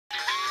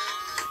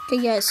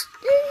Okay guys,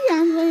 today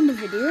I'm playing the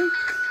video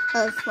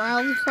of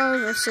Rally Car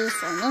versus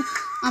Formula.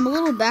 I'm a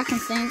little back in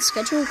playing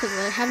schedule because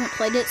I haven't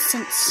played it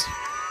since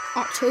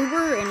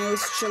October and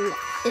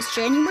it's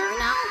January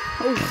now.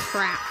 Oh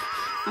crap.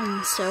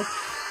 So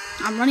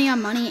I'm running out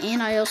of money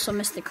and I also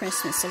missed the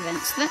Christmas event.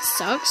 So that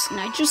sucks. And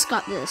I just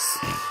got this.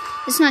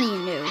 It's not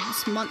even new.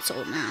 It's months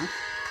old now.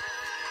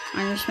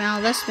 Iron Smile,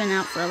 that's been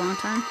out for a long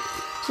time.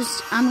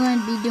 I'm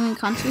going to be doing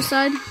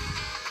Countryside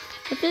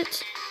with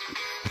it.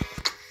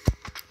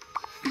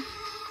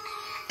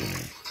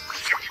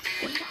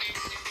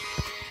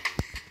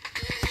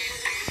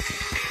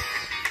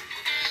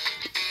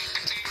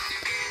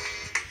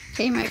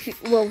 Okay, my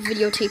little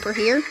videotaper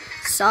here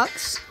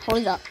sucks.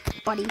 Hold it up,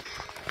 buddy.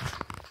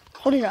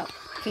 Hold it up.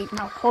 Okay,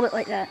 now hold it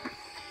like that.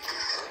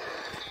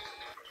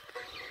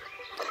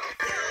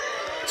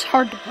 It's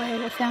hard to play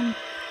with him.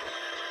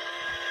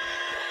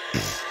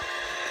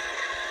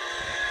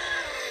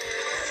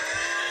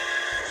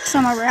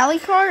 So my rally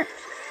car.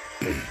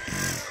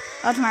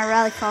 That's my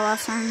rally car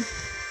last time.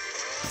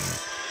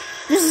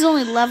 This is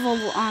only level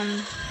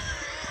hold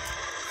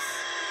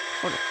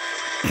it.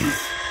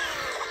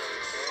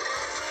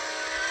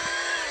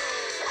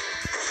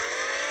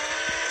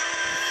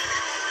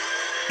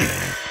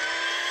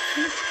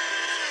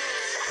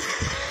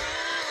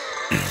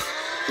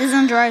 This is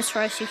on dry as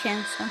far as you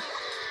can, so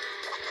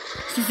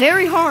it's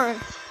very hard.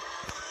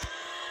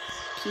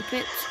 Keep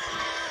it.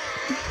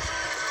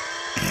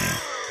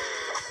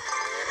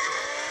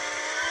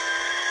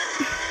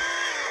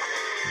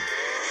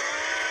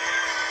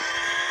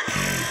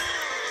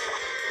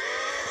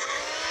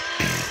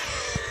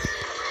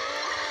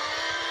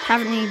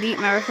 Haven't you beat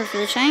my record for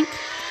the tank?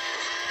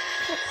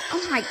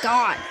 Oh my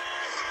god.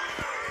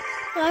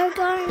 You're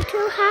going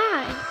too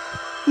high.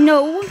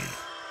 No.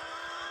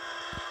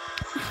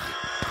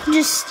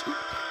 Just,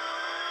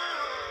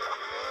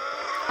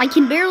 I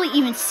can barely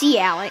even see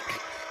Alec.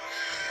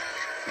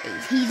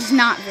 He's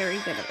not very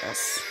good at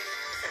this.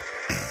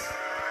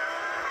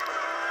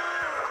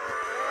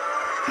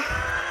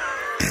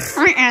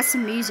 I might add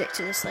some music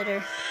to this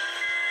later.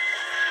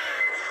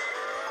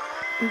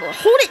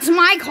 Hold it to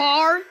my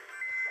car.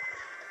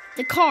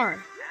 The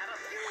car.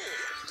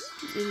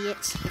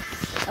 Idiots.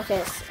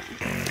 Okay,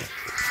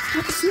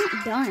 it's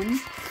not done.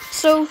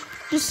 So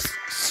just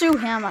sue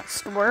him at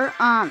store.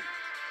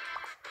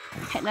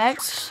 Hit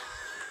next.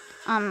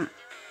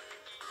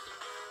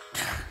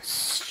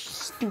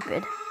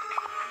 Stupid.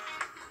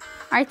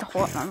 I have to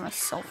hold it by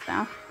myself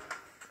now.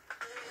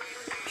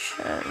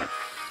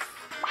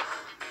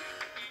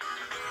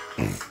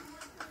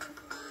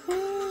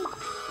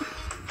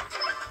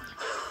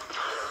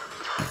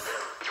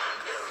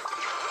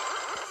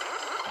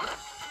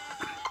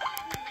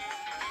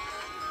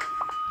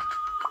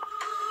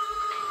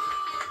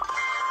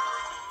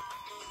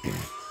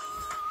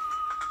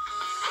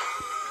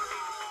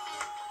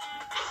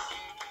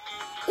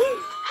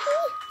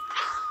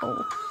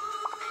 Oh.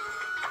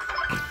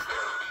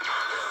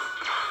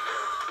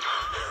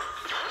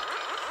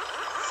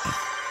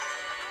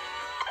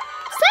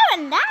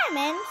 7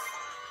 diamonds?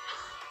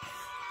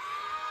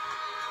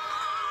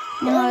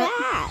 You know what?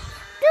 that.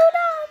 2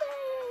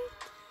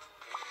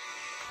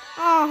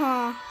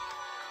 diamonds.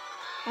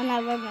 I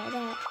never made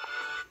that.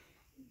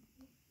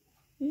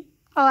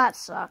 Oh, that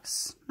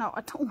sucks. No,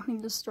 I don't want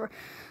to this story.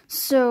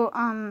 So,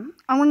 I'm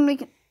gonna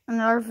make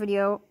another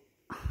video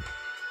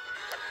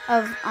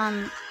of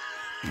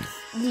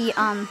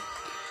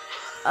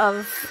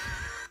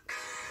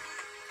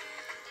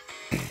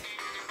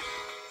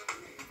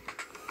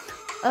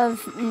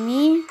of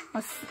me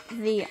with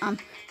the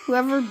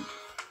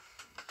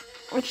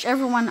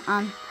whichever one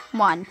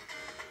won.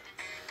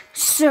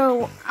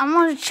 So I'm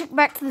gonna check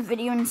back to the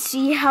video and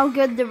see how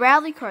good the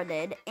rally car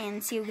did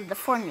and see how good the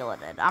formula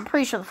did. I'm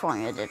pretty sure the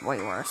formula did way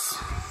worse.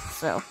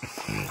 So,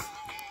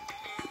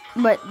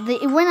 but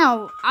it went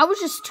out. I was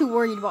just too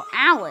worried about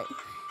Alec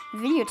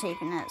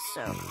videotaping it.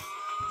 So.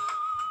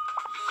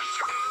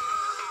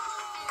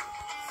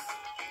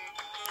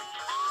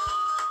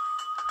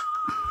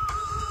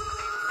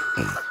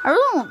 I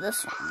really want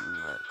this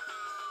one, but...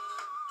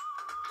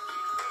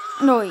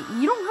 No, wait,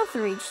 you don't have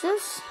to reach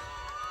this.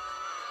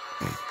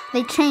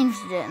 They changed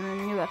it in the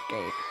new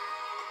update.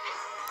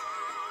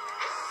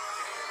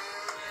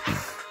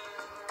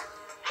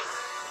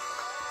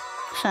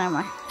 So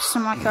anyway,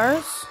 some of my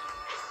cars.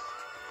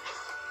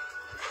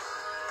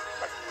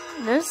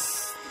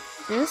 This.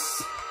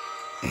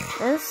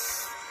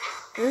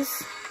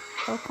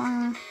 Hill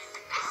climber.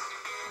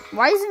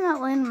 Why isn't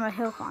that landing my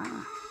hill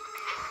climber?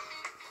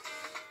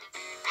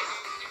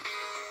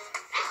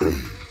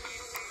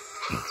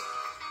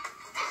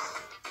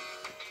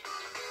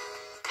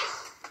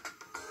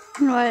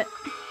 You know what?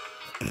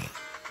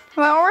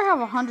 Well, I already have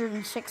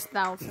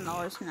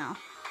 $106,000 now.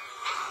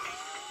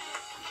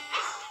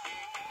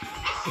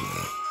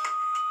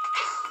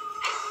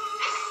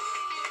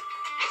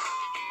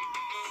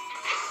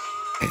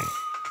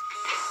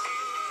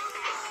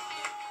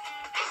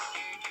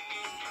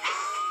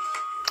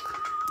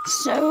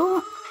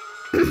 So,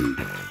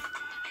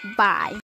 bye.